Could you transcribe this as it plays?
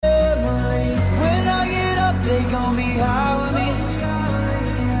they gon' be high with me.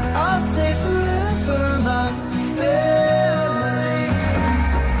 I'll say forever, my family.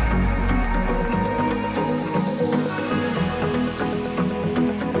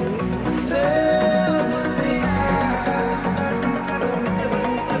 Family.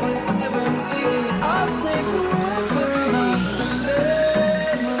 I'll say forever, my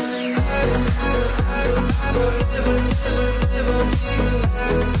family.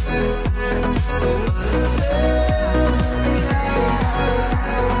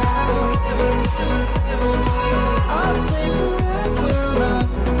 I'll say forever, my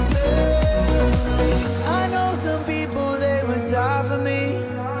family. I know some people, they would die for me.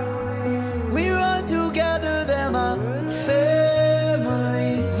 We run together, they're my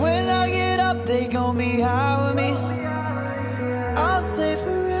family. When I get up, they gon' be high with me. I'll say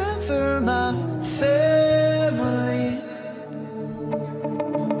forever, my family.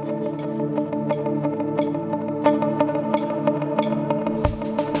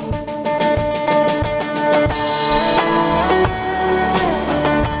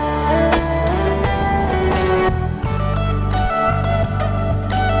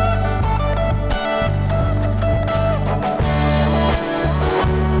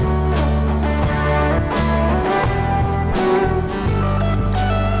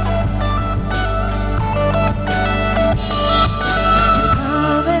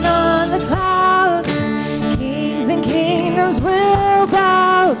 Coming on the clouds, kings and kingdoms will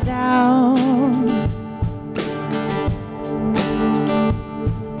bow down,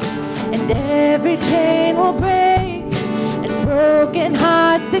 and every chain will break as broken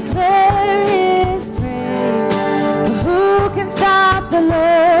hearts declare his praise. For who can stop the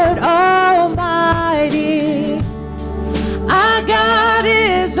Lord Almighty? Our God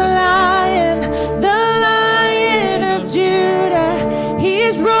is the Lion of Judah. He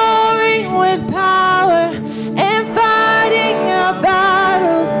is roaring with power and fighting our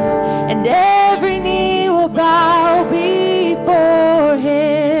battles, and every knee will bow before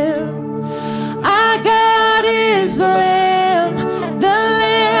him. Our God is the Lamb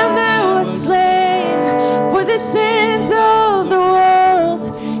that was slain for the sins of the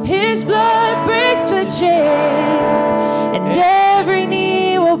world. His blood breaks the chains, and every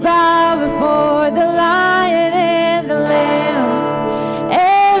knee will bow before the Lion and the Lamb.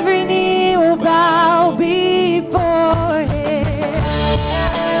 Every knee will bow before him.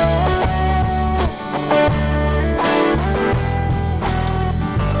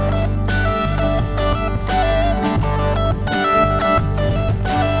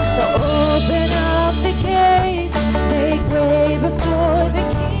 So open up the gates, make way before the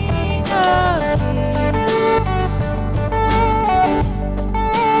King of Kings.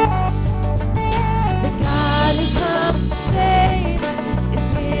 The God who comes to save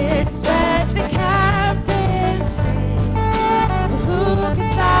is here to set the captives free. But who can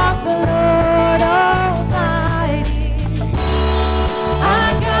stop the Lord Almighty?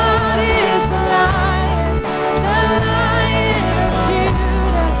 Our God is the Lion of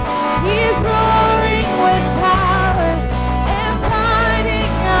Judah. He is roaring with power and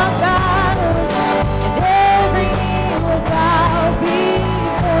fighting our battles, and every knee will bow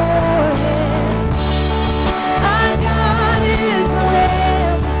before him. Our God is the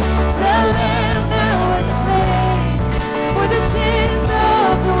Lamb that was slain for the sins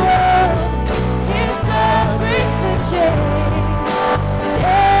of the world. His blood breaks the chains, and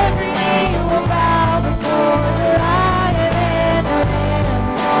every knee will bow before the Lion and the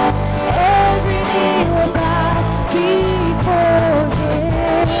Lamb. Every knee will bow before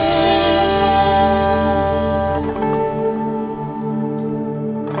him.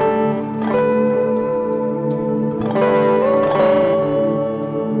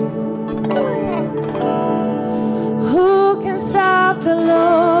 Who can stop the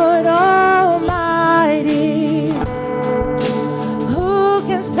Lord Almighty? Who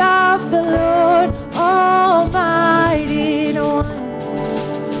can stop the Lord Almighty? No one.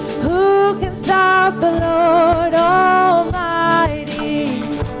 Who can stop the Lord Almighty?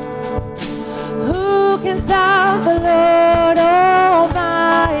 Who can stop the Lord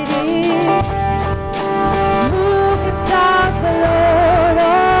Almighty? Who can stop the Lord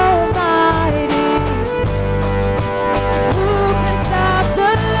Almighty? Who can stop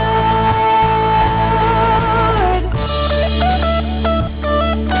the Lord?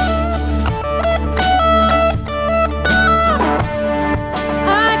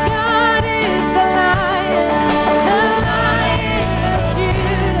 Our God is the Lion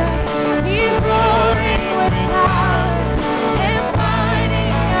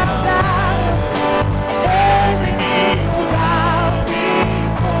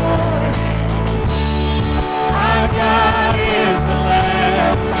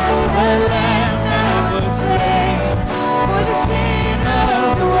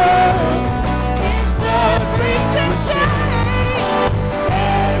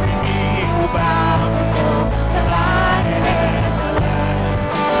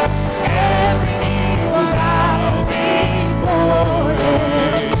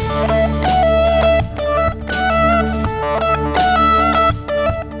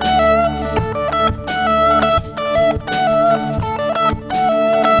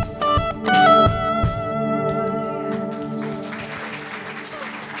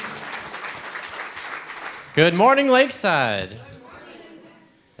Good morning, Lakeside.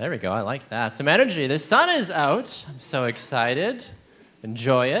 There we go. I like that. Some energy. The sun is out. I'm so excited.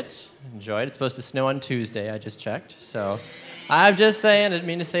 Enjoy it. Enjoy it. It's supposed to snow on Tuesday. I just checked. So I'm just saying, I didn't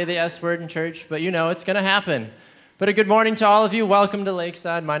mean to say the S word in church, but you know it's going to happen. But a good morning to all of you. Welcome to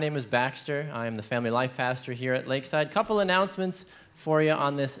Lakeside. My name is Baxter. I am the family life pastor here at Lakeside. Couple announcements for you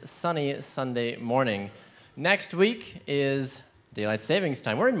on this sunny Sunday morning. Next week is Daylight Savings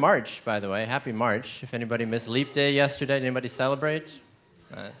Time. We're in March, by the way. Happy March. If anybody missed Leap Day yesterday, did anybody celebrate?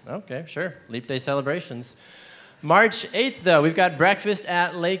 Okay, sure. Leap Day celebrations. March 8th, though, we've got breakfast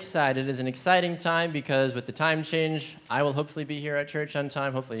at Lakeside. It is an exciting time because with the time change, I will hopefully be here at church on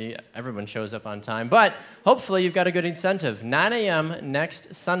time. Hopefully everyone shows up on time. But hopefully you've got a good incentive. 9 a.m.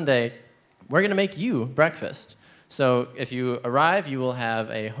 next Sunday, we're going to make you breakfast. So if you arrive, you will have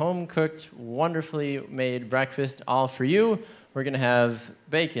a home-cooked, wonderfully made breakfast all for you. We're going to have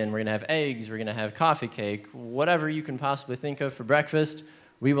bacon, we're going to have eggs, we're going to have coffee cake, whatever you can possibly think of for breakfast.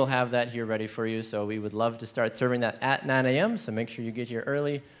 We will have that here ready for you, so we would love to start serving that at 9 a.m., so make sure you get here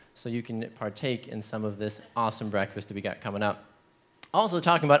early so you can partake in some of this awesome breakfast that we got coming up. Also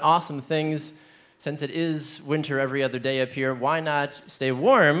talking about awesome things, since it is winter every other day up here, why not stay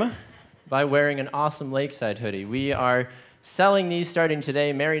warm by wearing an awesome Lakeside hoodie? We are selling these starting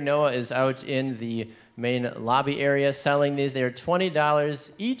today. Mary Noah is out in the main lobby area selling these. They are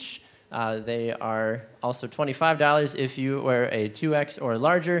 $20 each. They are also $25 if you wear a 2X or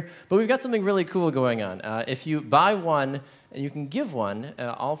larger. But we've got something really cool going on. If you buy one, and you can give one,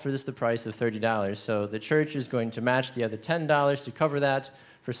 all for the price of $30. So the church is going to match the other $10 to cover that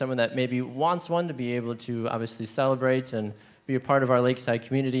for someone that maybe wants one to be able to obviously celebrate and be a part of our Lakeside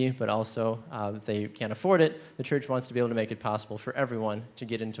community, but also if they can't afford it, the church wants to be able to make it possible for everyone to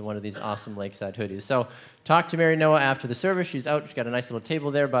get into one of these awesome Lakeside hoodies. So talk to Mary Noah after the service. She's out. She's got a nice little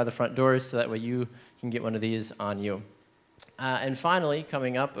table there by the front doors, so that way you can get one of these on you. And finally,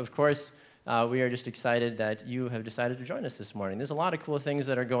 coming up, of course, we are just excited that you have decided to join us this morning. There's a lot of cool things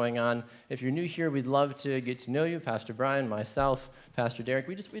that are going on. If you're new here, we'd love to get to know you. Pastor Brian, myself, Pastor Derek,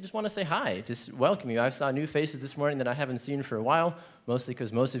 we just want to say hi, just welcome you. I saw new faces this morning that I haven't seen for a while, mostly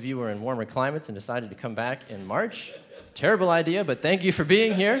because most of you were in warmer climates and decided to come back in March. Terrible idea, but thank you for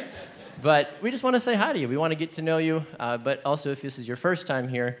being here. But we just want to say hi to you. We want to get to know you, but also if this is your first time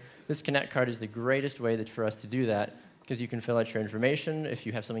here, this Connect card is the greatest way for us to do that, because you can fill out your information. If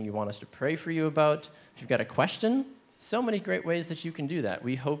you have something you want us to pray for you about, if you've got a question, so many great ways that you can do that.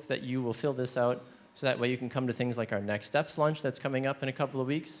 We hope that you will fill this out so that way you can come to things like our Next Steps lunch that's coming up in a couple of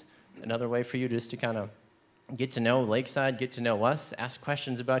weeks. Another way for you just to kind of get to know Lakeside, get to know us, ask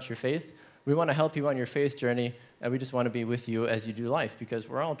questions about your faith. We want to help you on your faith journey, and we just want to be with you as you do life, because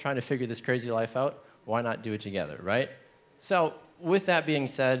we're all trying to figure this crazy life out. Why not do it together, right? So with that being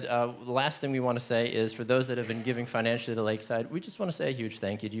said, the last thing we want to say is for those that have been giving financially to Lakeside, we just want to say a huge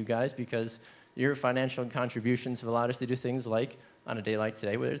thank you to you guys, because your financial contributions have allowed us to do things like, on a day like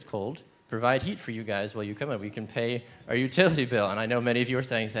today where it's cold, provide heat for you guys while you come in. We can pay our utility bill. And I know many of you are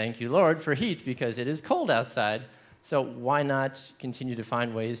saying, thank you, Lord, for heat, because it is cold outside. So why not continue to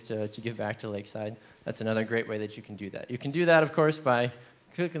find ways to give back to Lakeside? That's another great way that you can do that. You can do that, of course, by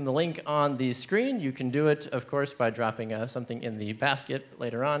clicking the link on the screen. You can do it, of course, by dropping something in the basket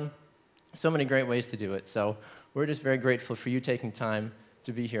later on. So many great ways to do it. So we're just very grateful for you taking time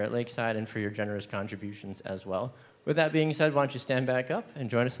to be here at Lakeside and for your generous contributions as well. With that being said, why don't you stand back up and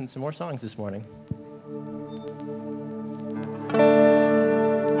join us in some more songs this morning.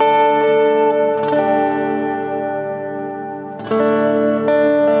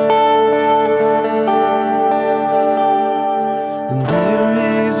 And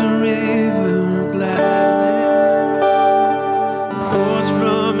there is a river of gladness that pours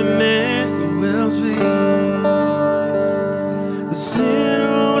from Emmanuel's veins. The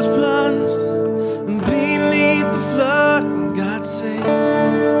sinner was plunged beneath the flood, and God saved.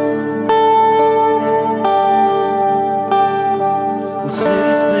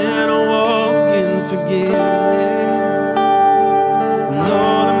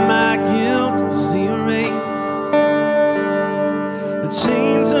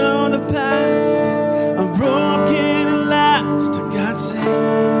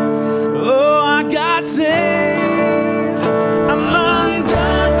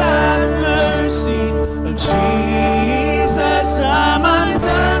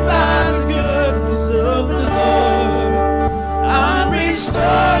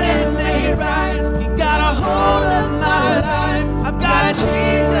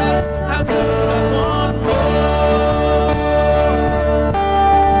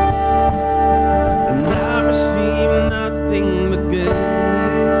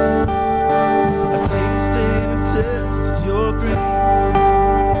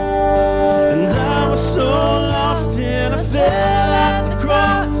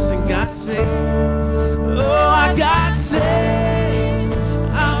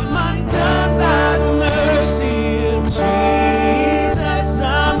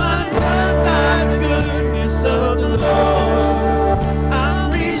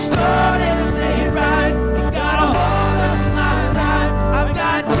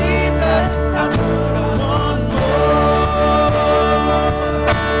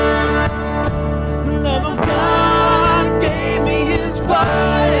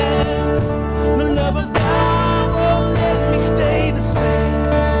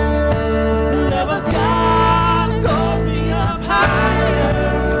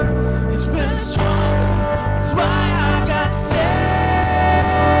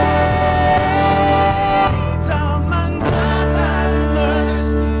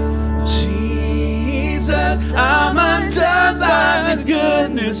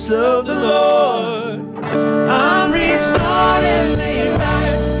 goodness of the Lord. I'm restored and made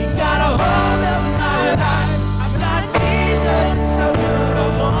right. You got a hold of my life. I've got Jesus, so good I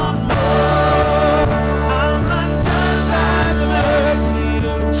want more. I'm undone by the mercy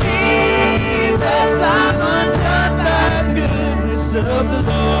of Jesus. I'm undone by the goodness of the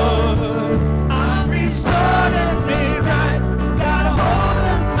Lord. I'm restored and made right. Got a hold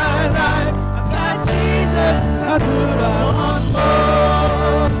of my life. I've got Jesus, so good I want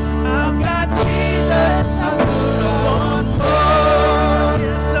more. I've got Jesus, how good I want more.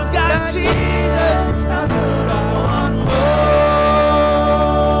 Yes, I've got Jesus, how good I want more.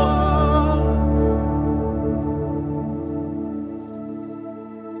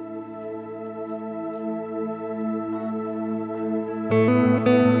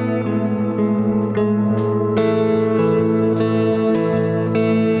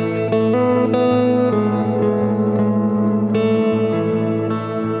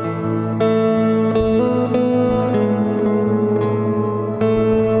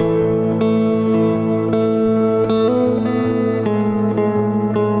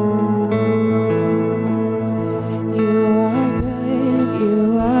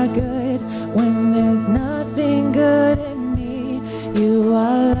 You are good when there's nothing good in me. You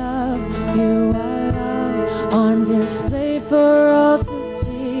are love on display for all to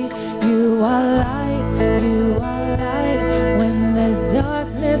see. You are light when the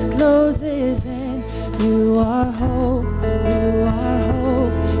darkness closes in. You are hope,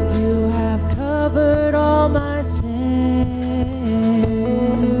 you have covered all my sin.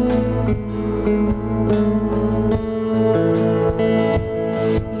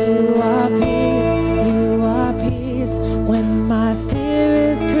 You are peace when my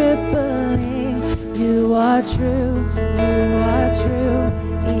fear is crippling. You are true,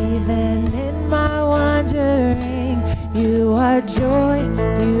 even in my wandering. You are joy,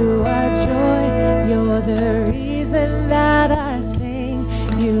 you're the reason that I sing.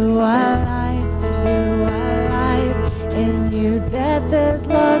 You are life, in you death has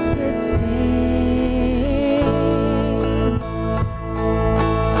lost its sting.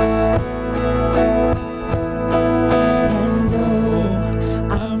 And oh,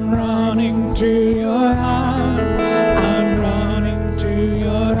 I'm running to your arms, I'm running to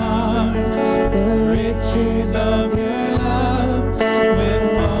your arms. The riches of your love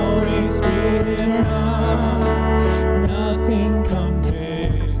will always be enough. Nothing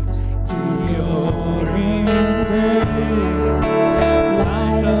compares to your embrace.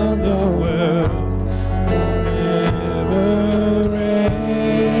 Light of the world, forever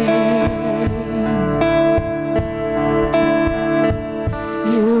reign.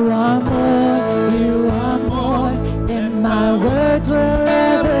 You are more than my words will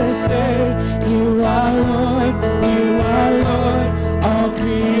ever say. You are Lord, all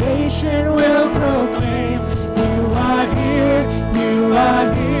creation will proclaim. You are here,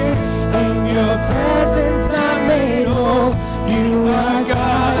 in your presence I'm made whole. You are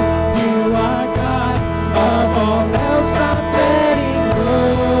God, of all else I'm letting go.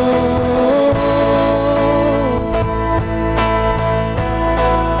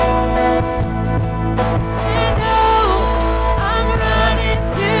 And oh, I'm running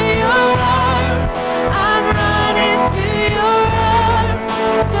to your arms, I'm running to your arms.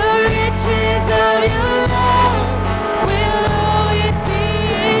 The riches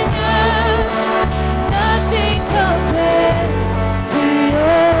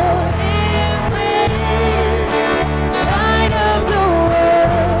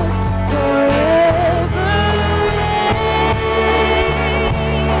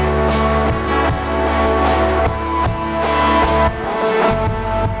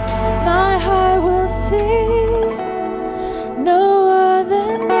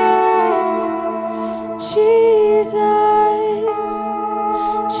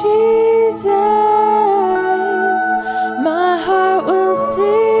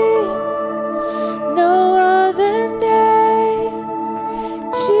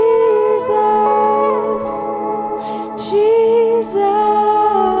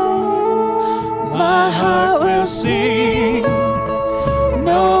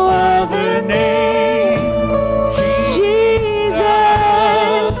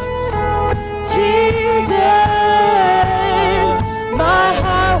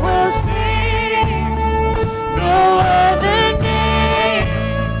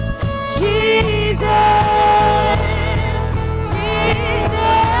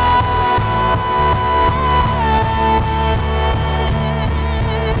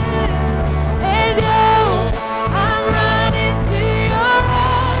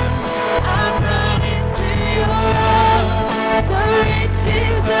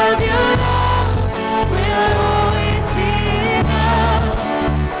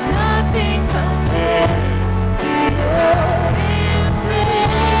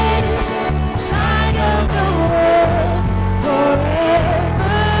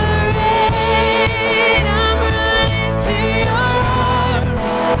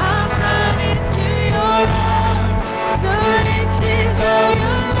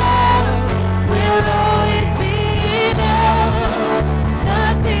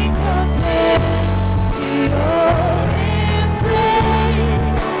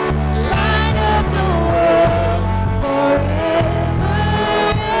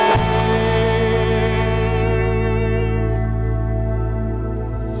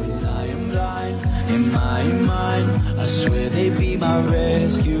in my mind. I swear they'd be my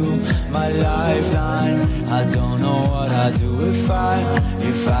rescue, my lifeline. I don't know what I'd do if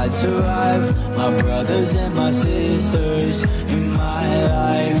I'd survive. My brothers and my sisters in my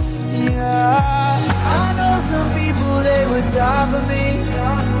life. Yeah, I know some people, they would die for me.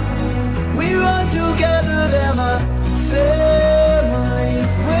 We run together, they're my family.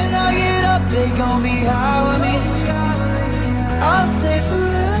 When I get up, they gon' be high with me. I'll say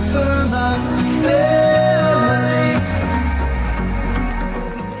forever, my family.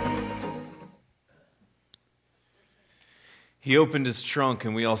 He opened his trunk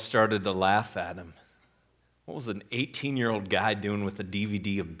and we all started to laugh at him. What was an 18-year-old guy doing with a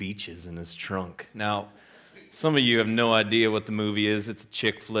DVD of Beaches in his trunk? Now, some of you have no idea what the movie is. It's a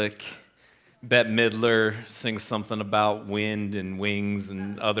chick flick. Bette Midler sings something about wind and wings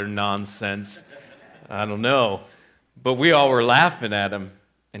and other nonsense. I don't know. But we all were laughing at him,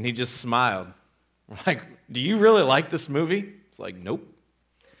 and he just smiled. We're like, do you really like this movie? It's like, nope.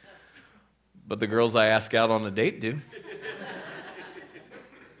 But the girls I ask out on a date do.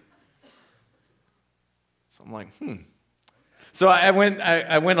 So I'm like, So I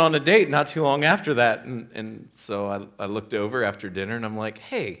went on a date not too long after that, and so I looked over after dinner, and I'm like,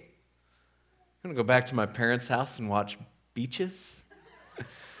 hey, I'm going to go back to my parents' house and watch Beaches.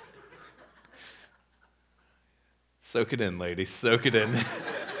 Soak it in, ladies, soak it in.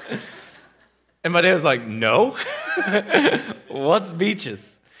 And my dad was like, no? What's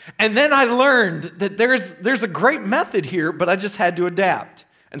Beaches? And then I learned that there's a great method here, but I just had to adapt.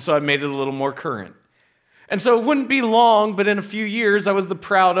 And so I made it a little more current. And so it wouldn't be long, but in a few years, I was the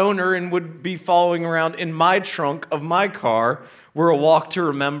proud owner and would be following around in my trunk of my car were A Walk to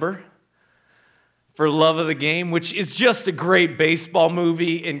Remember, For Love of the Game, which is just a great baseball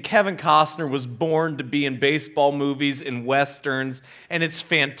movie, and Kevin Costner was born to be in baseball movies and westerns, and it's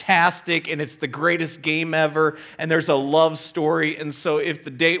fantastic, and it's the greatest game ever, and there's a love story, and so if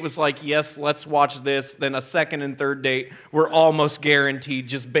the date was like, yes, let's watch this, then a second and third date were almost guaranteed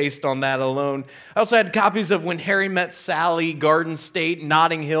just based on that alone. I also had copies of When Harry Met Sally, Garden State,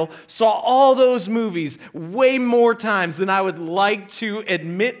 Notting Hill, saw all those movies way more times than I would like to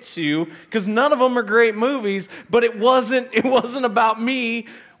admit to, because none of them are great movies, but it wasn't about me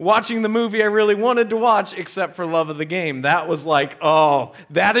watching the movie I really wanted to watch, except for Love of the Game. That was like, oh,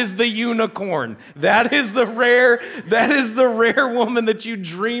 that is the unicorn. That is the rare woman that you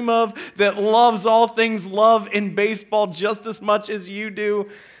dream of that loves all things love in baseball just as much as you do.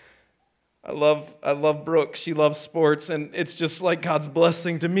 I love Brooke. She loves sports, and it's just like God's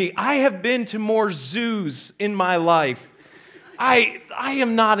blessing to me. I have been to more zoos in my life. I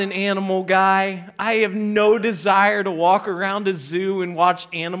am not an animal guy. I have no desire to walk around a zoo and watch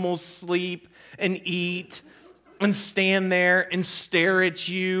animals sleep and eat and stand there and stare at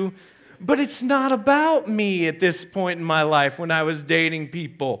you. But it's not about me at this point in my life when I was dating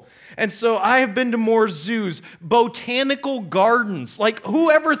people. And so I have been to more zoos, botanical gardens. Like,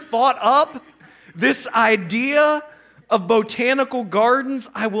 whoever thought up this idea of botanical gardens,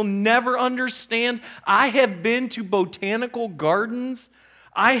 I will never understand. I have been to botanical gardens.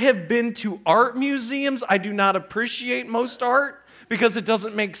 I have been to art museums. I do not appreciate most art because it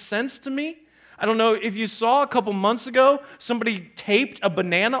doesn't make sense to me. I don't know if you saw a couple months ago, somebody taped a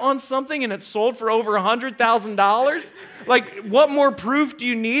banana on something and it sold for over $100,000. Like, what more proof do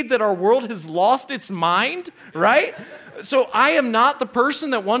you need that our world has lost its mind, right? So I am not the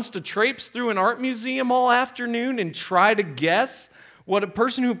person that wants to traipse through an art museum all afternoon and try to guess what a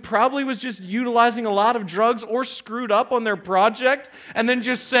person who probably was just utilizing a lot of drugs or screwed up on their project and then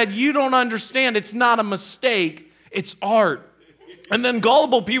just said, you don't understand, it's not a mistake, it's art. And then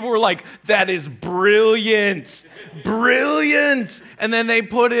gullible people were like, that is brilliant, brilliant. And then they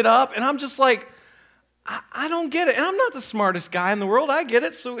put it up, and I'm just like, I don't get it. And I'm not the smartest guy in the world. I get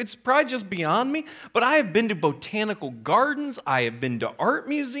it, so it's probably just beyond me. But I have been to botanical gardens. I have been to art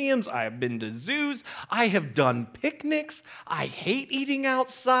museums. I have been to zoos. I have done picnics. I hate eating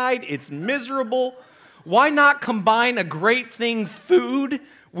outside. It's miserable. Why not combine a great thing, food,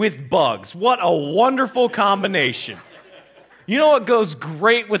 with bugs? What a wonderful combination. You know what goes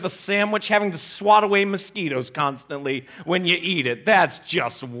great with a sandwich? Having to swat away mosquitoes constantly when you eat it. That's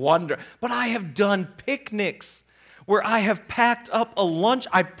just wonderful. But I have done picnics where I have packed up a lunch.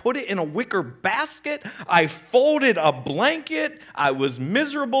 I put it in a wicker basket. I folded a blanket. I was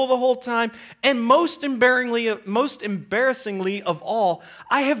miserable the whole time. And most embarrassingly of all,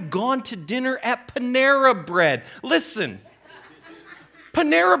 I have gone to dinner at Panera Bread. Listen.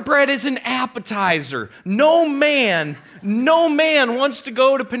 Panera Bread is an appetizer. No man wants to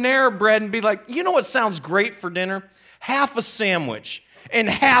go to Panera Bread and be like, you know what sounds great for dinner? Half a sandwich. and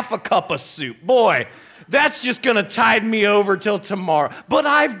half a cup of soup. Boy, that's just going to tide me over till tomorrow. But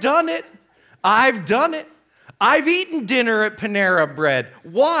I've done it. I've done it. I've eaten dinner at Panera Bread.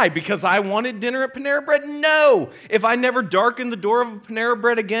 Why? Because I wanted dinner at Panera Bread? No. If I never darkened the door of a Panera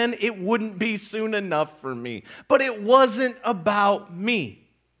Bread again, it wouldn't be soon enough for me. But it wasn't about me.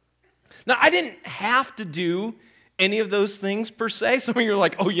 Now, I didn't have to do any of those things per se. Some of you are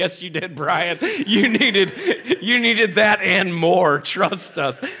like, oh, yes, you did, Brian. You needed that and more. Trust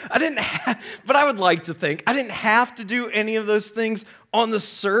us. But I would like to think I didn't have to do any of those things on the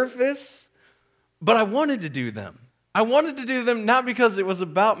surface. But I wanted to do them. I wanted to do them not because it was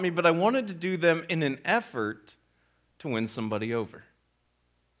about me, but I wanted to do them in an effort to win somebody over.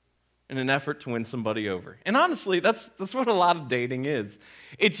 In an effort to win somebody over. And honestly, that's what a lot of dating is.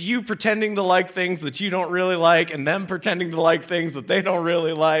 It's you pretending to like things that you don't really like, and them pretending to like things that they don't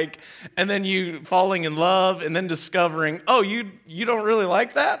really like, and then you falling in love, and then discovering, oh, you don't really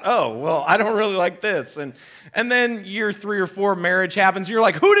like that? Oh, well, I don't really like this. And then year 3 or 4 marriage happens. You're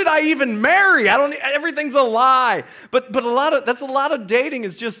like, who did I even marry? Everything's a lie. But that's a lot of dating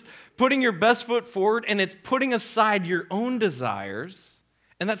is just putting your best foot forward, and it's putting aside your own desires.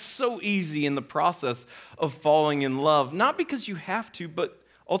 And that's so easy in the process of falling in love, not because you have to, but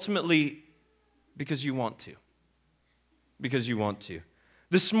ultimately because you want to. Because you want to.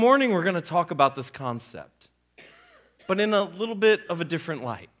 This morning we're going to talk about this concept, but in a little bit of a different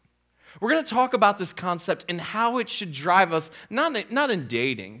light. We're going to talk about this concept and how it should drive us, not in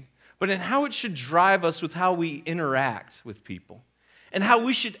dating, but in how it should drive us with how we interact with people. And how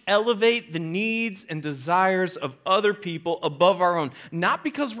we should elevate the needs and desires of other people above our own. Not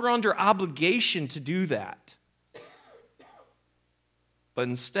because we're under obligation to do that, but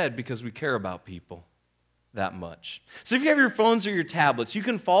instead because we care about people that much. So if you have your phones or your tablets, you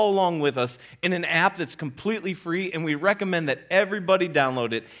can follow along with us in an app that's completely free, and we recommend that everybody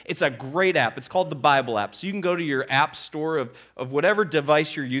download it. It's a great app. It's called the Bible app. So you can go to your app store of whatever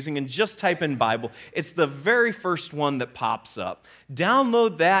device you're using and just type in Bible. It's the very first one that pops up.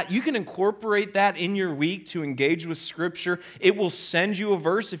 Download that. You can incorporate that in your week to engage with Scripture. It will send you a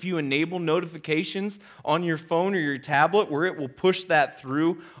verse if you enable notifications on your phone or your tablet, where it will push that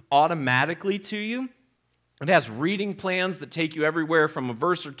through automatically to you. It has reading plans that take you everywhere from a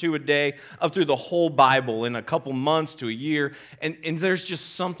verse or two a day up through the whole Bible in a couple months to a year. And there's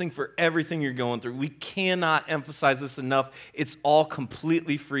just something for everything you're going through. We cannot emphasize this enough. It's all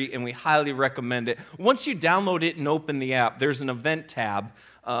completely free, and we highly recommend it. Once you download it and open the app, there's an event tab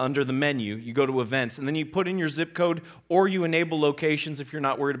under the menu. You go to events, and then you put in your zip code, or you enable locations if you're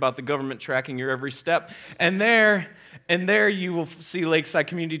not worried about the government tracking your every step. And there you will see Lakeside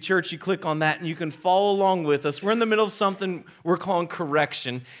Community Church. You click on that, and you can follow along with us. We're in the middle of something we're calling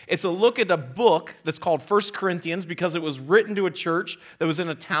Correction. It's a look at a book that's called 1 Corinthians because it was written to a church that was in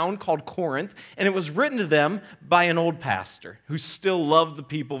a town called Corinth, and it was written to them by an old pastor who still loved the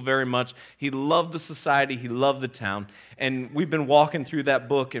people very much. He loved the society. He loved the town. And we've been walking through that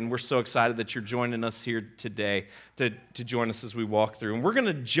book, and we're so excited that you're joining us here today to join us as we walk through. And we're going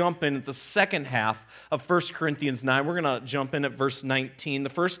to jump in at the second half of 1 Corinthians 9. We're going to jump in at verse 19. The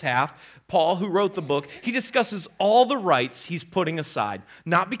first half, Paul, who wrote the book, he discusses all the rights he's putting aside,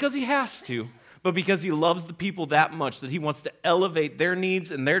 not because he has to, but because he loves the people that much that he wants to elevate their needs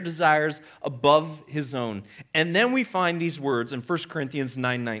and their desires above his own. And then we find these words in 1 Corinthians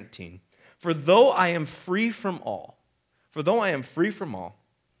 9:19. For though I am free from all,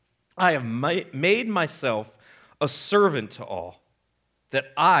 I have made myself a servant to all, that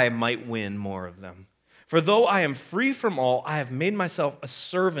I might win more of them. For though I am free from all, I have made myself a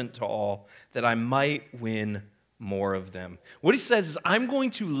servant to all, that I might win more of them. What he says is, I'm going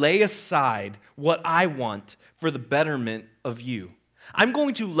to lay aside what I want for the betterment of you. I'm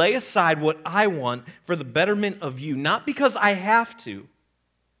going to lay aside what I want for the betterment of you, not because I have to,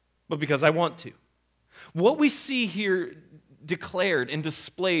 but because I want to. What we see here declared and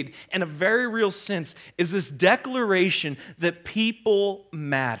displayed in a very real sense is this declaration that people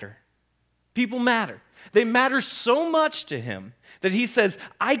matter. People matter. They matter so much to him that he says,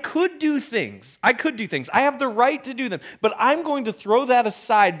 I could do things. I have the right to do them. But I'm going to throw that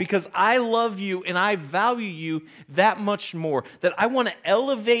aside because I love you and I value you that much more, that I want to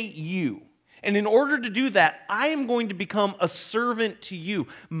elevate you. And in order to do that, I am going to become a servant to you.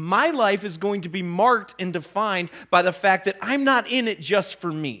 My life is going to be marked and defined by the fact that I'm not in it just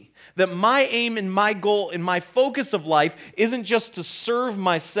for me. That my aim and my goal and my focus of life isn't just to serve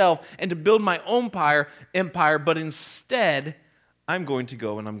myself and to build my own empire, but instead, I'm going to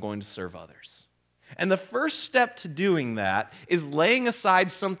go and I'm going to serve others. And the first step to doing that is laying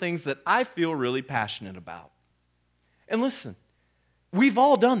aside some things that I feel really passionate about. And listen, We've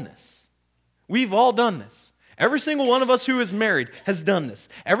all done this. We've all done this. Every single one of us who is married has done this.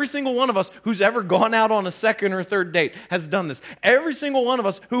 Every single one of us who's ever gone out on a second or third date has done this. Every single one of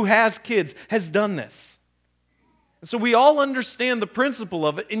us who has kids has done this. So we all understand the principle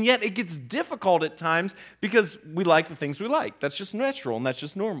of it, and yet it gets difficult at times because we like the things we like. That's just natural, and that's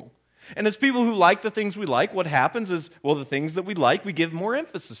just normal. And as people who like the things we like, what happens is, well, the things that we like, we give more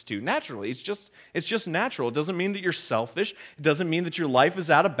emphasis to, naturally. It's just natural. It doesn't mean that you're selfish. It doesn't mean that your life is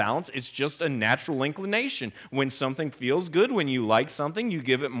out of balance. It's just a natural inclination. When something feels good, when you like something, you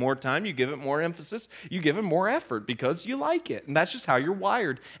give it more time, you give it more emphasis, you give it more effort because you like it. And that's just how you're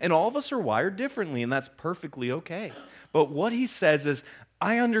wired. And all of us are wired differently, and that's perfectly okay. But what he says is,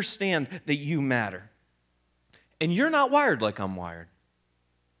 I understand that you matter. And you're not wired like I'm wired.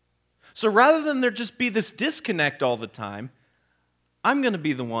 So rather than there just be this disconnect all the time, I'm going to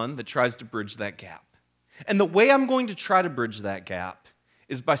be the one that tries to bridge that gap. And the way I'm going to try to bridge that gap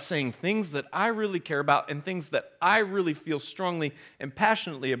is by saying things that I really care about and things that I really feel strongly and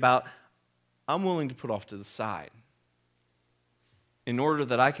passionately about, I'm willing to put off to the side in order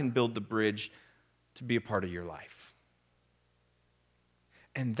that I can build the bridge to be a part of your life.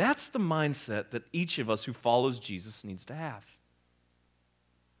 And that's the mindset that each of us who follows Jesus needs to have.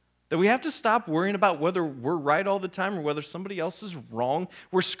 That we have to stop worrying about whether we're right all the time or whether somebody else is wrong.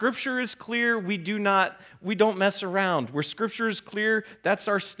 Where Scripture is clear, we don't mess around. Where Scripture is clear, that's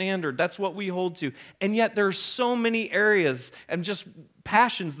our standard. That's what we hold to. And yet there are so many areas and just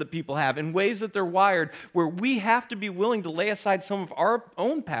passions that people have and ways that they're wired where we have to be willing to lay aside some of our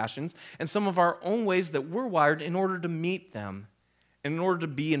own passions and some of our own ways that we're wired in order to meet them and in order to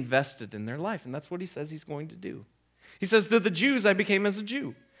be invested in their life. And that's what he says he's going to do. He says, to the Jews, I became as a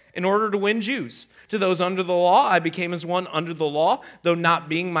Jew, in order to win Jews. To those under the law, I became as one under the law, though not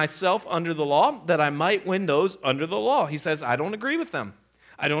being myself under the law, that I might win those under the law. He says, I don't agree with them.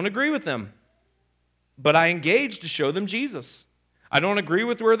 I don't agree with them. But I engage to show them Jesus. I don't agree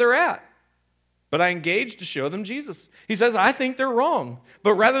with where they're at. But I engage to show them Jesus. He says, I think they're wrong.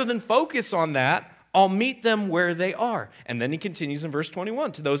 But rather than focus on that, I'll meet them where they are. And then he continues in verse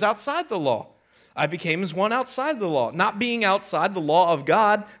 21, to those outside the law, I became as one outside the law, not being outside the law of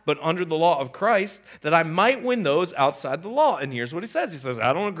God, but under the law of Christ, that I might win those outside the law. And here's what he says. He says,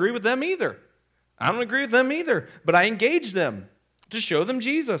 I don't agree with them either. I don't agree with them either, but I engage them to show them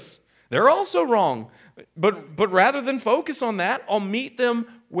Jesus. They're also wrong, but rather than focus on that, I'll meet them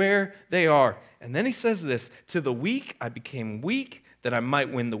where they are. And then he says this, to the weak I became weak, that I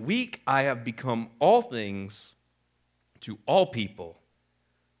might win the weak. I have become all things to all people,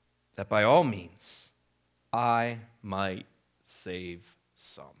 that by all means I might save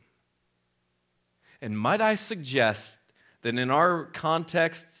some. And might I suggest that in our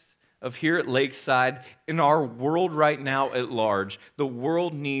context of here at Lakeside, in our world right now at large, the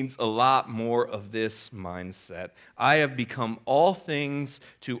world needs a lot more of this mindset. I have become all things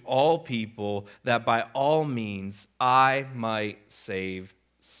to all people, that by all means I might save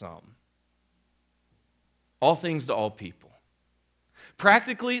some. All things to all people.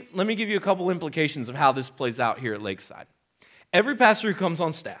 Practically, let me give you a couple implications of how this plays out here at Lakeside. Every pastor who comes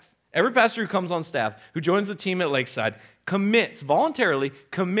on staff, who joins the team at Lakeside, voluntarily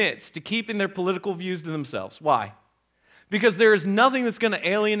commits to keeping their political views to themselves. Why? Because there is nothing that's going to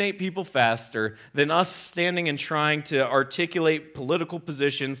alienate people faster than us standing and trying to articulate political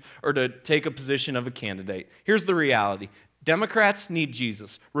positions or to take a position of a candidate. Here's the reality. Democrats need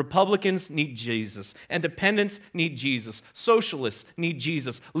Jesus. Republicans need Jesus. Independents need Jesus. Socialists need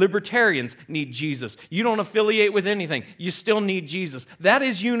Jesus. Libertarians need Jesus. You don't affiliate with anything. You still need Jesus. That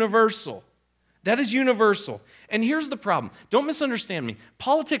is universal. That is universal. And here's the problem. Don't misunderstand me.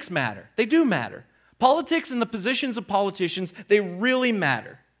 Politics matter. They do matter. Politics and the positions of politicians, they really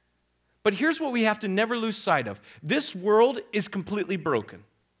matter. But here's what we have to never lose sight of. This world is completely broken.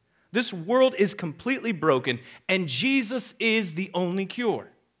 This world is completely broken, and Jesus is the only cure.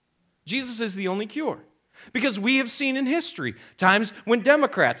 Jesus is the only cure. Because we have seen in history times when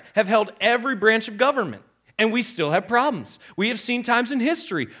Democrats have held every branch of government, and we still have problems. We have seen times in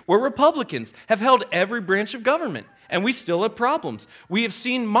history where Republicans have held every branch of government, and we still have problems. We have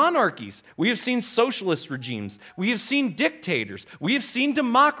seen monarchies. We have seen socialist regimes. We have seen dictators. We have seen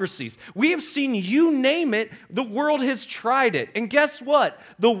democracies. We have seen, you name it, the world has tried it. And guess what?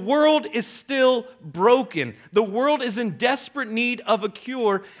 The world is still broken. The world is in desperate need of a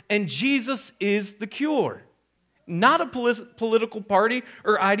cure, and Jesus is the cure. Not a political party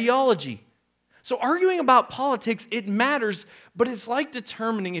or ideology. So arguing about politics, it matters, but it's like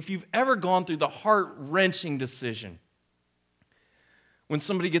determining if you've ever gone through the heart-wrenching decision when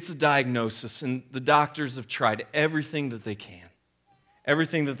somebody gets a diagnosis and the doctors have tried everything that they can.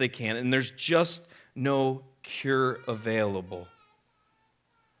 everything that they can, and there's just no cure available.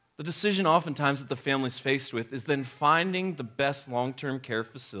 The decision oftentimes that the family's faced with is then finding the best long-term care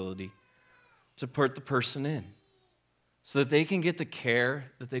facility to put the person in so that they can get the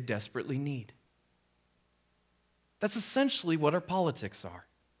care that they desperately need. That's essentially what our politics are.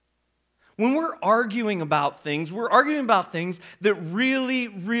 When we're arguing about things, we're arguing about things that really,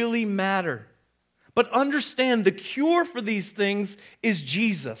 really matter. But understand the cure for these things is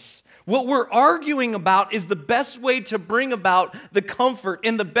Jesus. What we're arguing about is the best way to bring about the comfort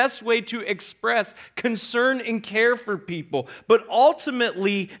and the best way to express concern and care for people. But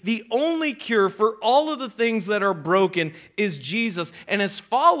ultimately, the only cure for all of the things that are broken is Jesus. And as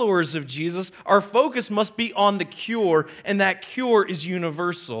followers of Jesus, our focus must be on the cure, and that cure is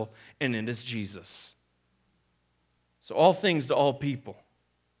universal, and it is Jesus. So all things to all people.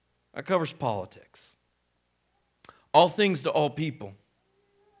 That covers politics. All things to all people.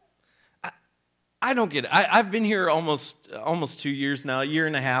 I don't get it. I've been here almost 2 years now, a year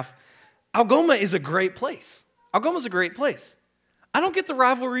and a half. Algoma is a great place. Algoma's a great place. I don't get the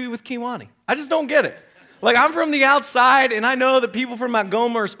rivalry with Kewanee. I just don't get it. Like, I'm from the outside, and I know that people from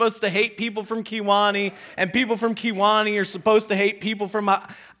Algoma are supposed to hate people from Kewanee, and people from Kewanee are supposed to hate people from...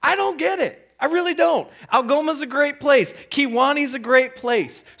 I don't get it. I really don't. Algoma's a great place. Kewanee's a great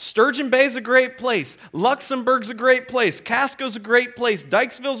place. Sturgeon Bay's a great place. Luxembourg's a great place. Casco's a great place.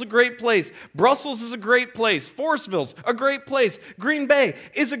 Dykesville's a great place. Brussels is a great place. Forestville's a great place. Green Bay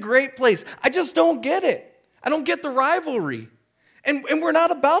is a great place. I just don't get it. I don't get the rivalry. And we're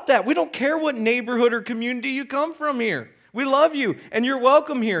not about that. We don't care what neighborhood or community you come from here. We love you, and you're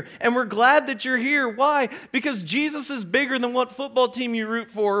welcome here, and we're glad that you're here. Why? Because Jesus is bigger than what football team you root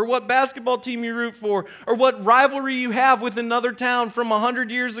for, or what basketball team you root for, or what rivalry you have with another town from 100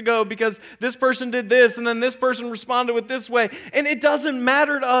 years ago because this person did this, and then this person responded with this way. And it doesn't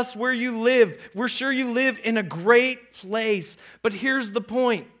matter to us where you live. We're sure you live in a great place. But here's the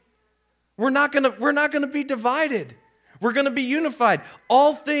point. We're not gonna be divided. We're going to be unified.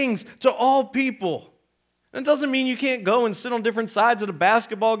 All things to all people. That doesn't mean you can't go and sit on different sides of a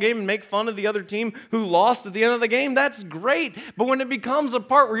basketball game and make fun of the other team who lost at the end of the game. That's great. But when it becomes a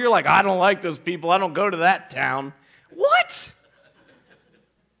part where you're like, I don't like those people, I don't go to that town. What?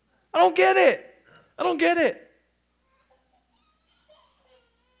 I don't get it. I don't get it.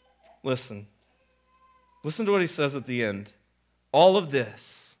 Listen. Listen to what he says at the end. All of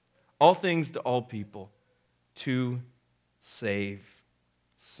this, all things to all people, to save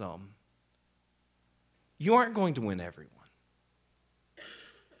some. You aren't going to win everyone.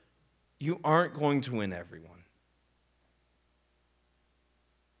 You aren't going to win everyone.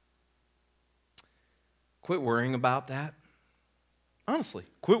 Quit worrying about that. Honestly,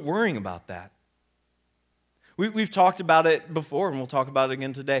 quit worrying about that. We've talked about it before, and we'll talk about it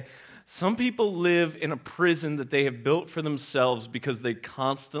again today. Some people live in a prison that they have built for themselves because they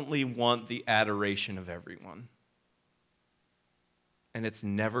constantly want the adoration of everyone. And it's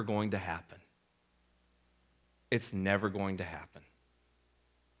never going to happen. It's never going to happen.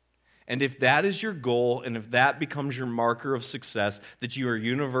 And if that is your goal, and if that becomes your marker of success, that you are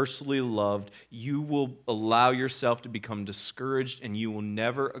universally loved, you will allow yourself to become discouraged, and you will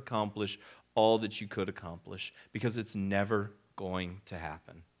never accomplish all that you could accomplish, because it's never going to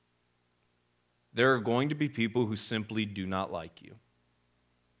happen. There are going to be people who simply do not like you.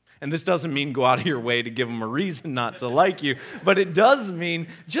 And this doesn't mean go out of your way to give them a reason not to like you, but it does mean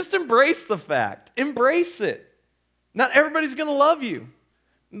just embrace the fact. Embrace it. Not everybody's going to love you.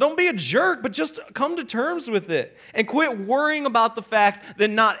 Don't be a jerk, but just come to terms with it. And quit worrying about the fact that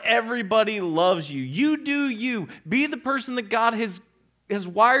not everybody loves you. You do you. Be the person that God has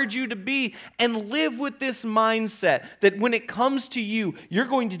wired you to be, and live with this mindset that when it comes to you, you're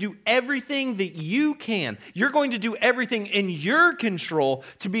going to do everything that you can. You're going to do everything in your control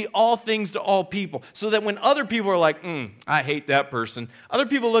to be all things to all people, so that when other people are like, I hate that person, other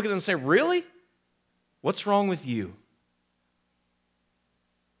people look at them and say, really? What's wrong with you?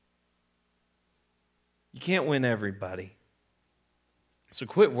 You can't win everybody. So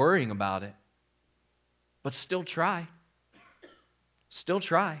quit worrying about it, but still try. Still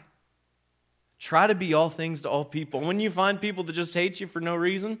try. Try to be all things to all people. When you find people that just hate you for no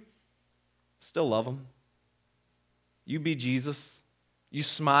reason, still love them. You be Jesus. You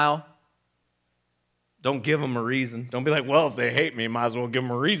smile. Don't give them a reason. Don't be like, well, if they hate me, might as well give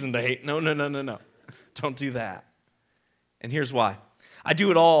them a reason to hate. No. Don't do that. And here's why. I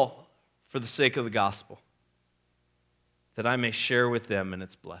do it all for the sake of the gospel, that I may share with them in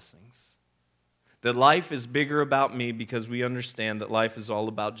its blessings. That life is bigger about me because we understand that life is all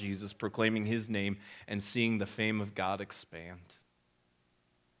about Jesus, proclaiming His name and seeing the fame of God expand.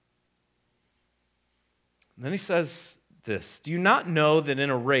 And then he says this, do you not know that in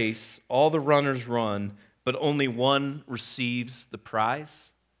a race all the runners run, but only one receives the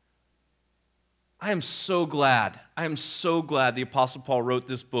prize? I am so glad the Apostle Paul wrote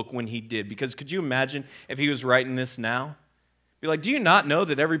this book when he did, because could you imagine if he was writing this now? Be like, do you not know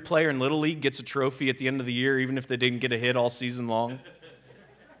that every player in Little League gets a trophy at the end of the year, even if they didn't get a hit all season long?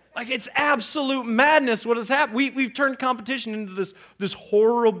 Like, it's absolute madness what has happened. We've turned competition into this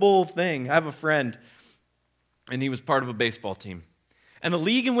horrible thing. I have a friend, and he was part of a baseball team. And the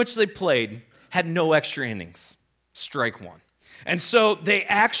league in which they played had no extra innings, strike one. And so they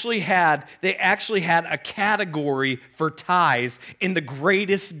actually had a category for ties in the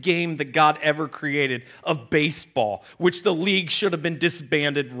greatest game that God ever created of baseball, which the league should have been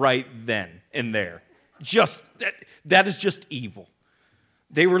disbanded right then and there. Just that is just evil.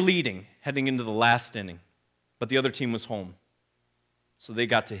 They were leading heading into the last inning, but the other team was home. So they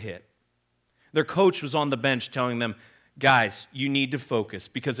got to hit. Their coach was on the bench telling them, guys, you need to focus,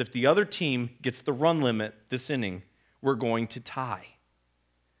 because if the other team gets the run limit this inning, we're going to tie.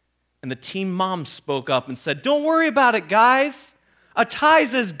 And the team mom spoke up and said, don't worry about it, guys. A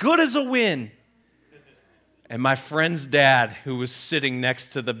tie's as good as a win. And my friend's dad, who was sitting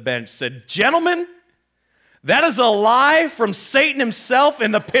next to the bench, said, gentlemen, that is a lie from Satan himself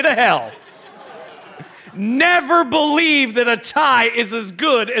in the pit of hell. Never believe that a tie is as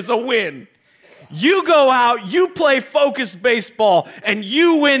good as a win. You go out, you play focused baseball, and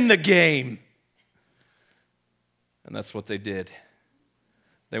you win the game. And that's what they did.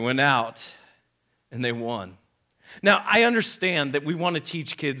 They went out and they won. Now, I understand that we want to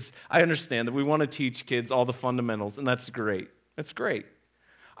teach kids, all the fundamentals, and that's great. That's great.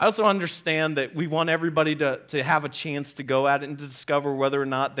 I also understand that we want everybody to have a chance to go at it and to discover whether or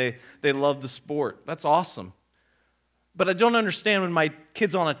not they love the sport. That's awesome. But I don't understand when my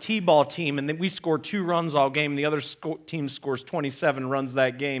kid's on a t-ball team and then we score 2 runs all game and the other team scores 27 runs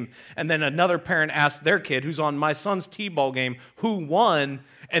that game, and then another parent asks their kid, who's on my son's t-ball game, who won,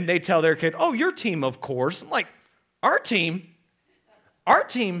 and they tell their kid, oh, your team, of course. I'm like, our team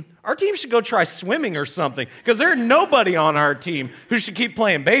should go try swimming or something, because there's nobody on our team who should keep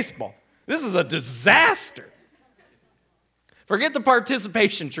playing baseball. This is a disaster. Forget the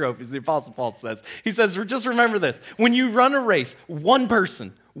participation trophies, the Apostle Paul says. He says, just remember this. When you run a race, one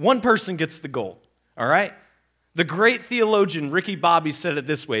person gets the gold, all right? The great theologian Ricky Bobby said it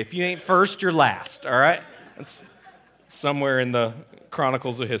this way: if you ain't first, you're last, all right? That's somewhere in the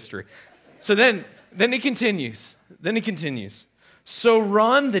chronicles of history. So then he continues. So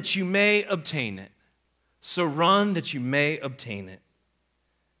run that you may obtain it.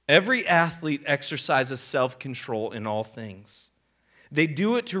 Every athlete exercises self-control in all things. They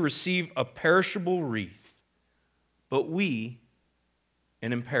do it to receive a perishable wreath, but we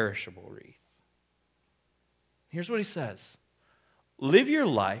an imperishable wreath. Here's what he says. Live your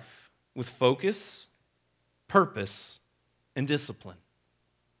life with focus, purpose, and discipline.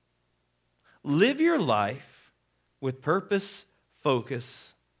 Live your life with purpose,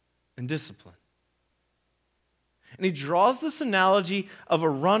 focus, and discipline. And he draws this analogy of a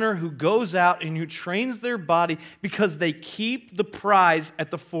runner who goes out and who trains their body because they keep the prize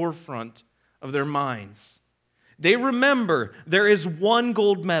at the forefront of their minds. They remember there is one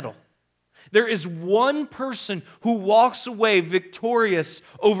gold medal. There is one person who walks away victorious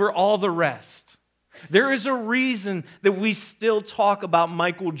over all the rest. There is a reason that we still talk about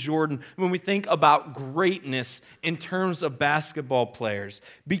Michael Jordan when we think about greatness in terms of basketball players,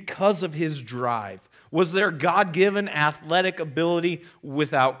 because of his drive. Was there God-given athletic ability?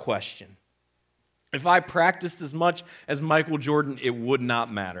 Without question. If I practiced as much as Michael Jordan, it would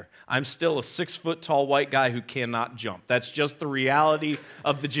not matter. I'm still a 6-foot-tall white guy who cannot jump. That's just the reality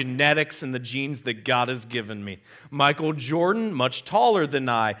of the genetics and the genes that God has given me. Michael Jordan, much taller than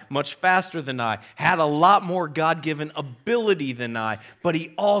I, much faster than I, had a lot more God-given ability than I, but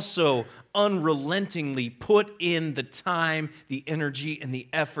he also unrelentingly put in the time, the energy, and the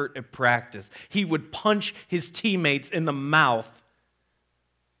effort at practice. He would punch his teammates in the mouth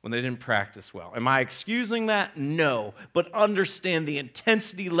when they didn't practice well. Am I excusing that? No. But understand the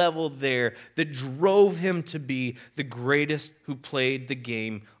intensity level there that drove him to be the greatest who played the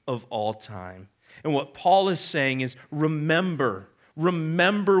game of all time. And what Paul is saying is, remember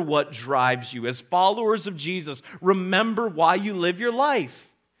what drives you. As followers of Jesus, remember why you live your life.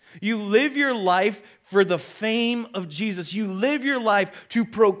 You live your life for the fame of Jesus. You live your life to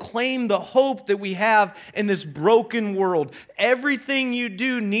proclaim the hope that we have in this broken world. Everything you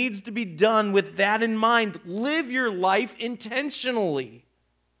do needs to be done with that in mind. Live your life intentionally,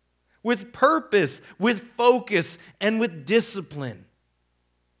 with purpose, with focus, and with discipline.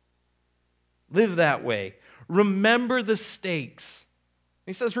 Live that way. remember the stakes.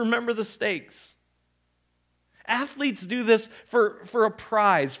 He says, remember the stakes. Athletes do this for a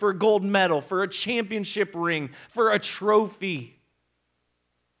prize, for a gold medal, for a championship ring, for a trophy.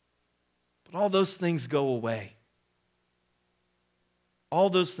 But all those things go away. All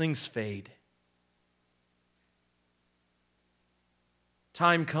those things fade.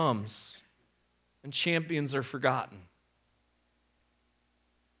 Time comes and champions are forgotten.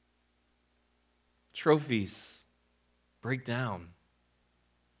 Trophies break down.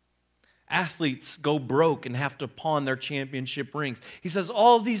 Athletes go broke and have to pawn their championship rings. He says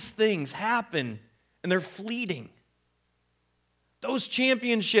all these things happen and they're fleeting. Those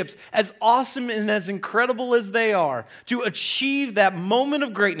championships, as awesome and as incredible as they are, to achieve that moment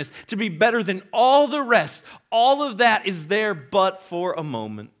of greatness, to be better than all the rest, all of that is there but for a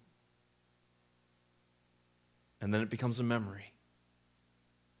moment. And then it becomes a memory.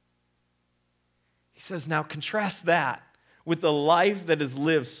 He says, now contrast that with the life that is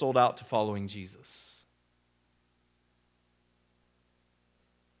lived sold out to following Jesus.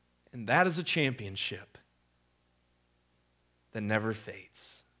 And that is a championship that never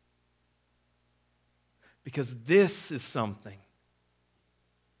fades. Because this is something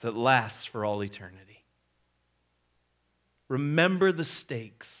that lasts for all eternity. Remember the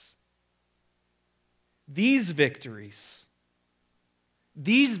stakes. These victories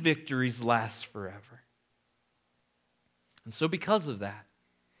last forever. And so because of that,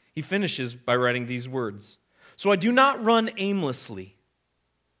 he finishes by writing these words. So I do not run aimlessly.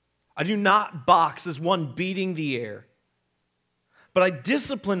 I do not box as one beating the air. But I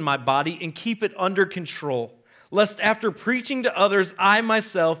discipline my body and keep it under control, lest after preaching to others, I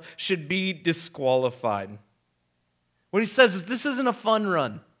myself should be disqualified. What he says is this isn't a fun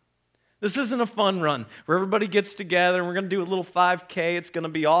run. This isn't a fun run where everybody gets together and we're going to do a little 5K. It's going to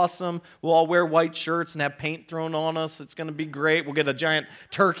be awesome. We'll all wear white shirts and have paint thrown on us. It's going to be great. We'll get a giant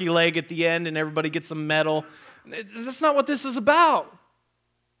turkey leg at the end and everybody gets a medal. That's not what this is about.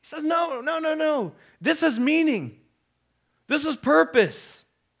 He says, no. This has meaning. This is purpose.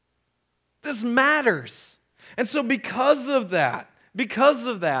 This matters. And so because of that,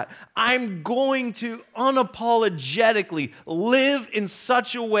 I'm going to unapologetically live in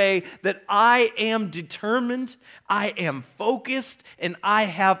such a way that I am determined, I am focused, and I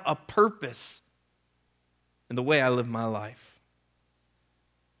have a purpose in the way I live my life.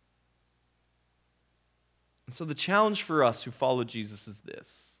 And so the challenge for us who follow Jesus is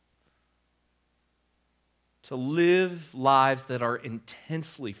this: to live lives that are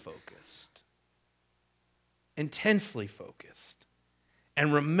intensely focused,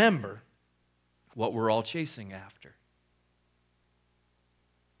 and remember what we're all chasing after.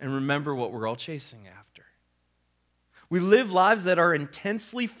 We live lives that are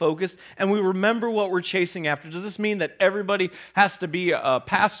intensely focused, and we remember what we're chasing after. Does this mean that everybody has to be a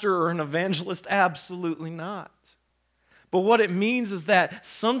pastor or an evangelist? Absolutely not. But what it means is that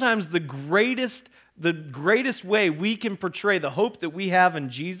sometimes the greatest way we can portray the hope that we have in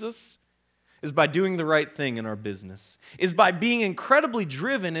Jesus is by doing the right thing in our business, is by being incredibly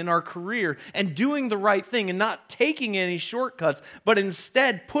driven in our career and doing the right thing and not taking any shortcuts, but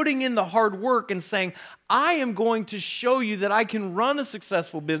instead putting in the hard work and saying, I am going to show you that I can run a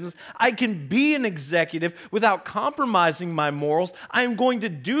successful business, I can be an executive without compromising my morals, I am going to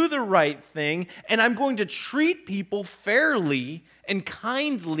do the right thing, and I'm going to treat people fairly and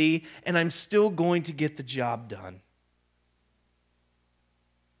kindly, and I'm still going to get the job done.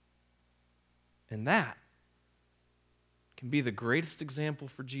 And that can be the greatest example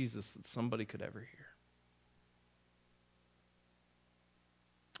for Jesus that somebody could ever hear.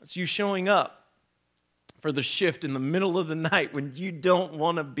 It's you showing up for the shift in the middle of the night when you don't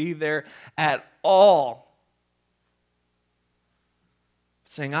want to be there at all.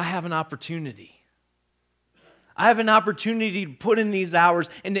 Saying, I have an opportunity. I have an opportunity to put in these hours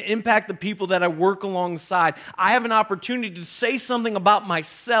and to impact the people that I work alongside. I have an opportunity to say something about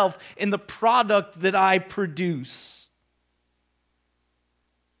myself in the product that I produce.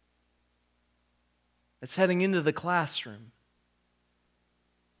 It's heading into the classroom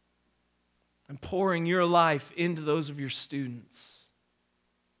and pouring your life into those of your students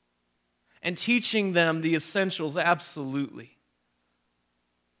and teaching them the essentials, absolutely.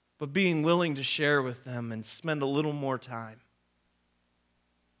 But being willing to share with them and spend a little more time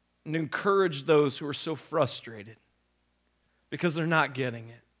and encourage those who are so frustrated because they're not getting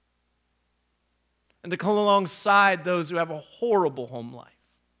it. And to come alongside those who have a horrible home life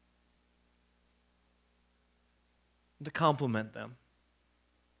and to compliment them.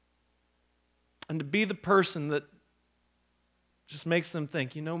 And to be the person that just makes them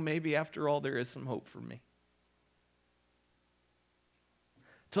think, maybe after all there is some hope for me.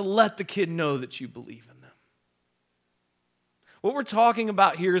 to let the kid know that you believe in them. What we're talking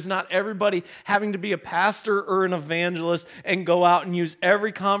about here is not everybody having to be a pastor or an evangelist and go out and use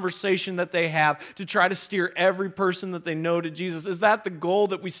every conversation that they have to try to steer every person that they know to Jesus. Is that the goal,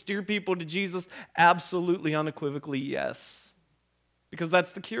 that we steer people to Jesus? Absolutely, unequivocally, yes. Because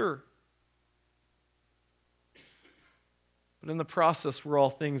that's the cure. But in the process, we're all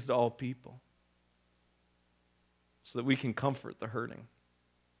things to all people, so that we can comfort the hurting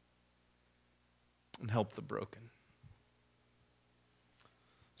and help the broken.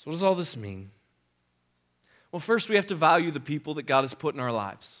 So what does all this mean? Well, first we have to value the people that God has put in our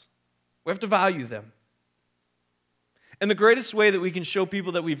lives. We have to value them. And the greatest way that we can show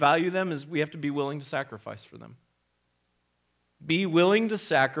people that we value them is we have to be willing to sacrifice for them. Be willing to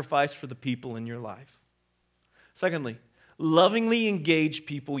sacrifice for the people in your life. Secondly, lovingly engage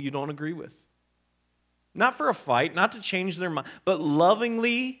people you don't agree with. Not for a fight, not to change their mind, but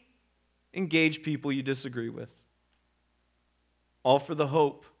lovingly engage people you disagree with. All for the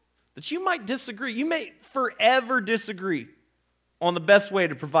hope that you might disagree. You may forever disagree on the best way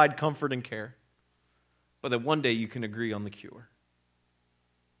to provide comfort and care, but that one day you can agree on the cure.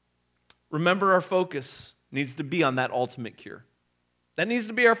 Remember, our focus needs to be on that ultimate cure. That needs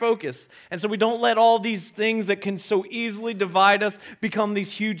to be our focus. And so we don't let all these things that can so easily divide us become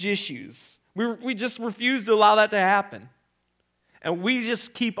these huge issues. We just refuse to allow that to happen. And we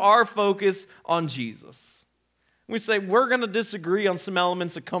just keep our focus on Jesus. We say we're going to disagree on some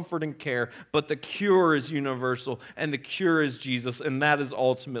elements of comfort and care, but the cure is universal, and the cure is Jesus, and that is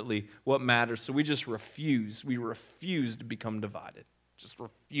ultimately what matters. So we just refuse. We refuse to become divided. Just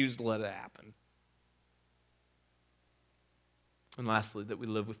refuse to let it happen. And lastly, that we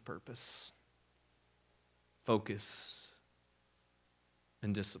live with purpose, focus,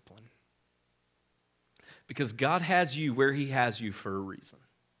 and discipline. Because God has you where He has you for a reason.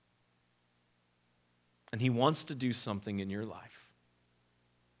 And He wants to do something in your life.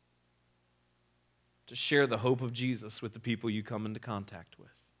 To share the hope of Jesus with the people you come into contact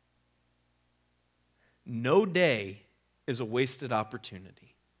with. No day is a wasted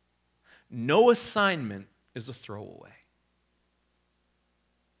opportunity. No assignment is a throwaway.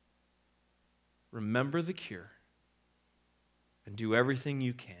 Remember the cure and do everything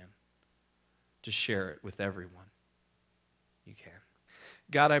you can to share it with everyone you can.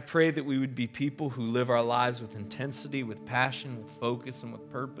 God, I pray that we would be people who live our lives with intensity, with passion, with focus, and with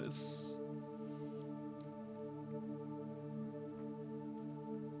purpose.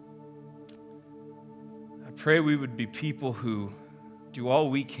 I pray we would be people who do all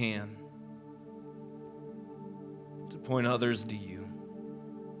we can to point others to you.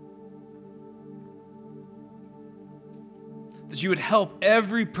 That you would help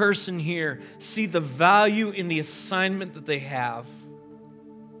every person here see the value in the assignment that they have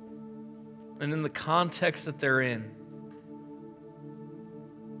and in the context that they're in.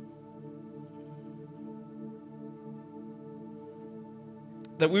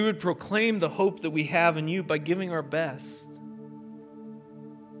 That we would proclaim the hope that we have in you by giving our best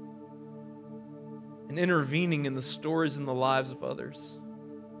and intervening in the stories and the lives of others.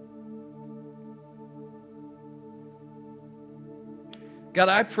 God,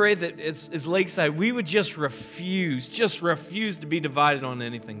 I pray that as Lakeside, we would just refuse to be divided on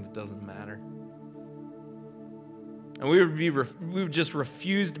anything that doesn't matter. And we would just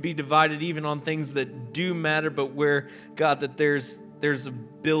refuse to be divided even on things that do matter, but where, God, that there's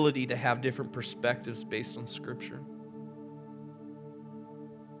ability to have different perspectives based on Scripture.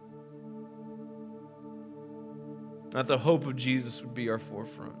 That the hope of Jesus would be our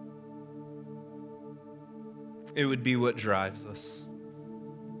forefront. It would be what drives us.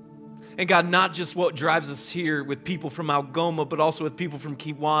 And God, not just what drives us here with people from Algoma, but also with people from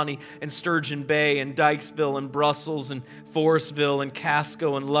Kewaunee and Sturgeon Bay and Dykesville and Brussels and Forestville and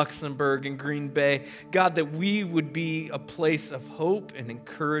Casco and Luxembourg and Green Bay. God, that we would be a place of hope and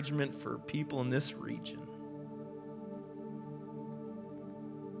encouragement for people in this region.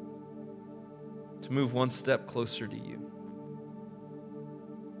 To move one step closer to you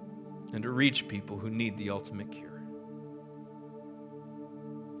and to reach people who need the ultimate cure.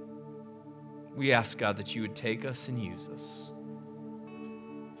 We ask, God, that you would take us and use us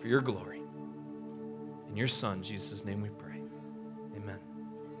for your glory. In your Son, Jesus' name we pray. Amen.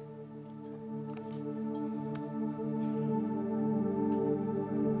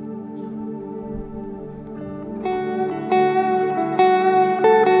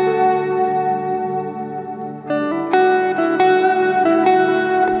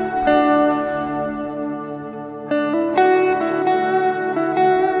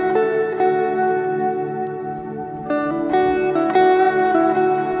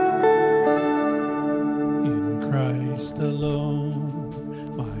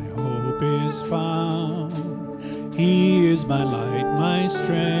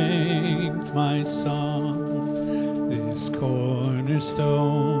 strength, my song, this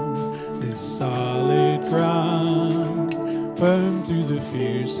cornerstone, this solid ground, firm through the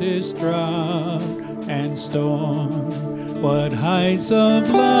fiercest drought and storm. What heights of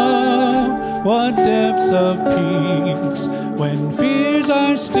love, what depths of peace, when fears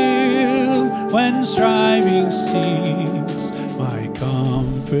are still, when striving cease. My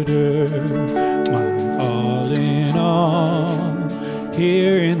comforter, my all in all,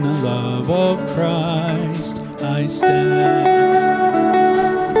 here in the love of Christ I stand.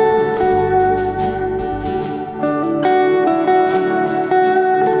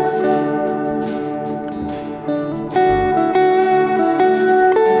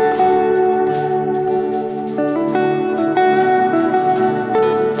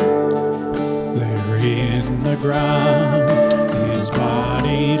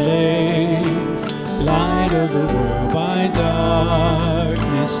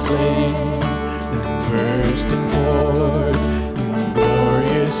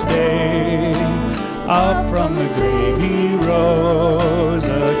 Up from the grave he rose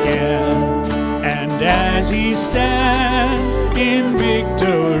again, and as he stands in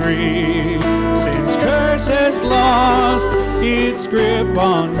victory, sin's curse has lost its grip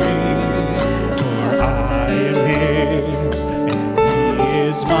on me. For I am his and he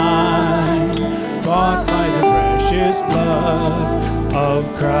is mine, bought by the precious blood of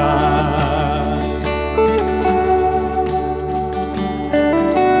Christ.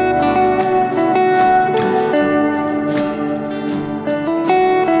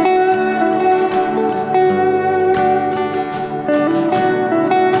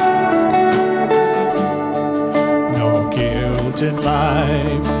 In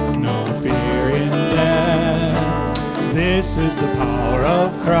life, no fear in death. This is the power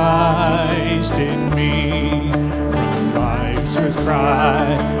of Christ in me. From life's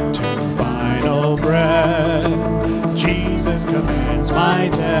birthright to final breath, Jesus commands my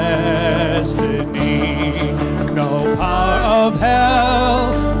destiny. No power of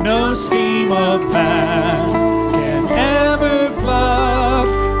hell, no scheme of man can ever pluck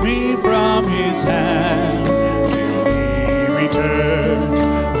me from his hand. Returns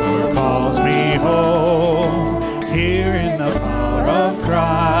or calls me home, here in the power of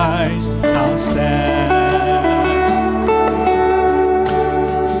Christ I'll stand.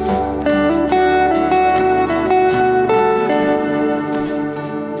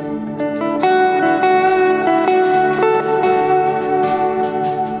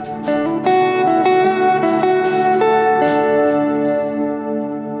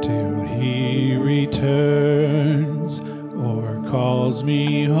 Till he returns or calls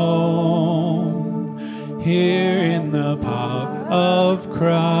me home, here in the power of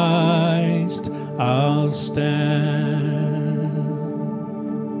Christ I'll stand.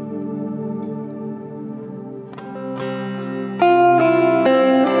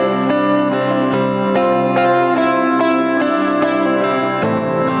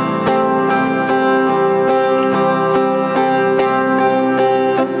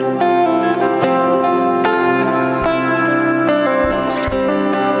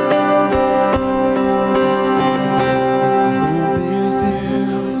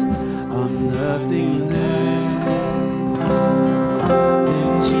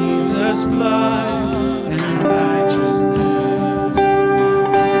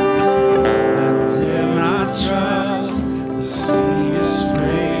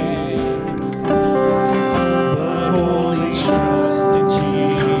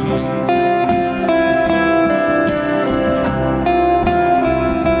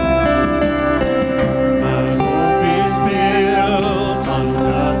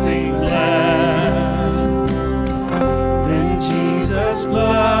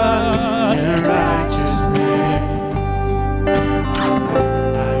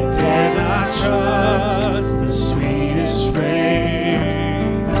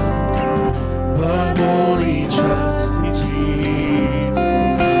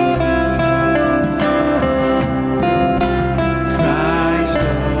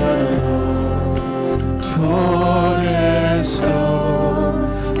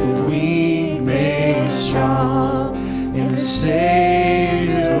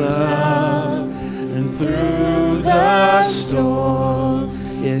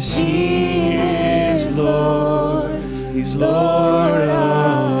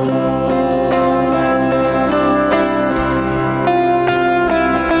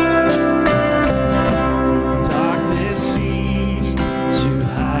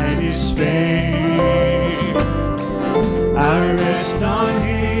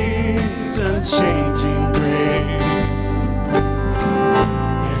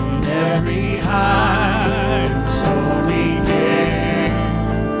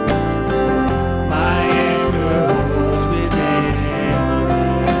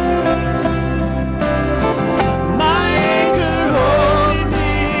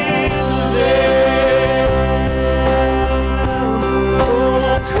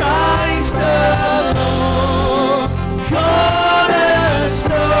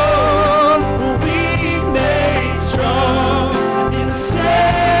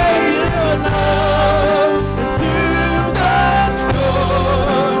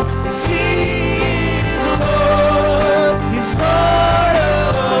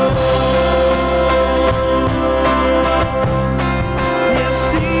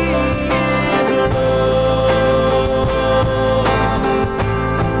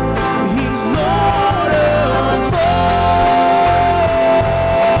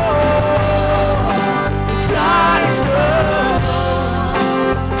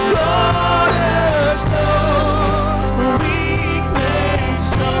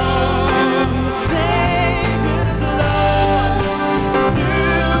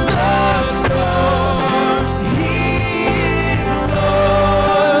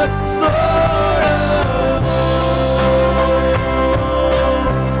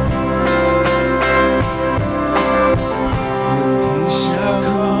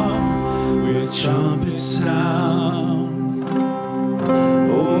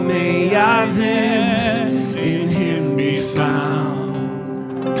 God, then in him be found,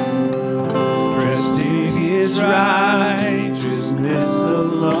 dressed in his righteousness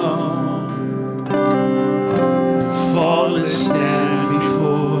alone, fall and stand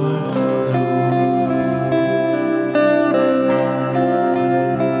before the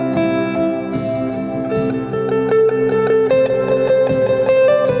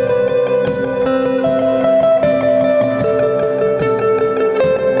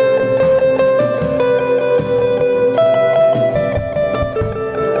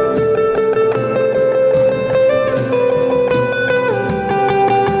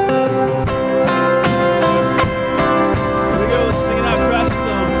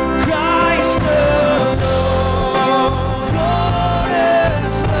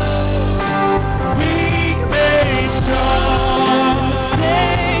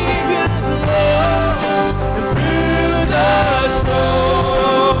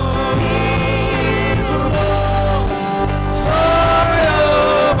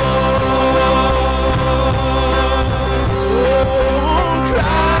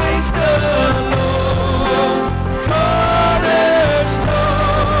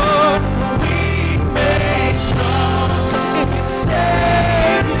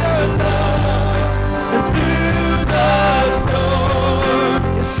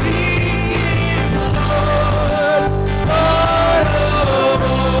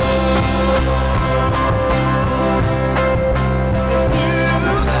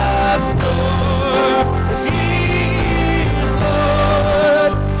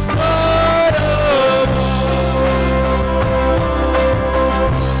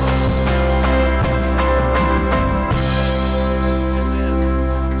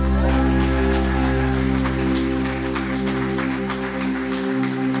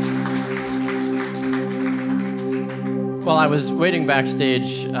While I was waiting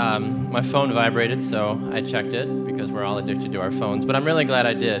backstage, my phone vibrated, so I checked it because we're all addicted to our phones, but I'm really glad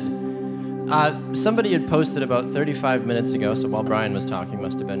I did. Somebody had posted about 35 minutes ago, so while Brian was talking,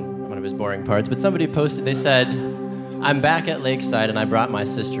 must have been one of his boring parts, but somebody posted, they said, "I'm back at Lakeside and I brought my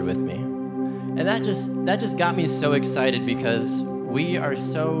sister with me." And that just got me so excited because we are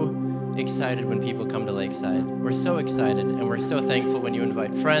so excited when people come to Lakeside. We're so excited, and we're so thankful when you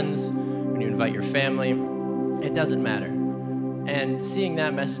invite friends, when you invite your family. It doesn't matter. And seeing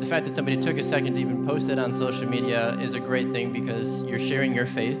that message, the fact that somebody took a second to even post it on social media is a great thing because you're sharing your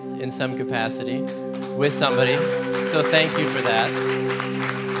faith in some capacity with somebody. So thank you for that.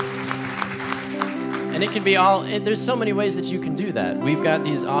 And it can be there's so many ways that you can do that. We've got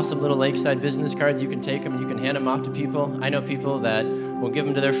these awesome little Lakeside business cards. You can take them, you can hand them off to people. I know people that will give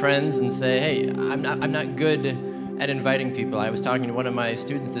them to their friends and say, "Hey, I'm not good at inviting people." I was talking to one of my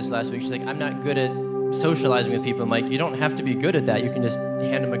students this last week. She's like, "I'm not good at socializing with people." I'm like, you don't have to be good at that. You can just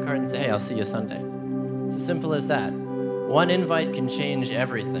hand them a card and say, "Hey, I'll see you Sunday." It's as simple as that. One invite can change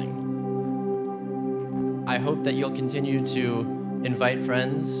everything. I hope that you'll continue to invite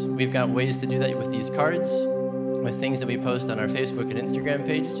friends. We've got ways to do that with these cards, with things that we post on our Facebook and Instagram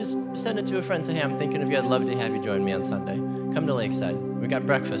pages. Just send it to a friend. Say, "Hey, I'm thinking of you. I'd love to have you join me on Sunday. Come to Lakeside. We got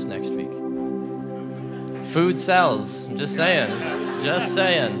breakfast next week." Food sells. I'm just saying. Just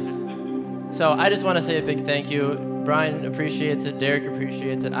saying. So I just want to say a big thank you. Brian appreciates it. Derek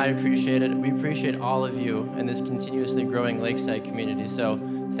appreciates it. I appreciate it. We appreciate all of you and this continuously growing Lakeside community. So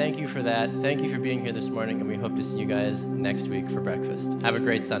thank you for that. Thank you for being here this morning, and we hope to see you guys next week for breakfast. Have a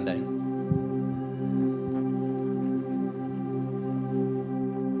great Sunday.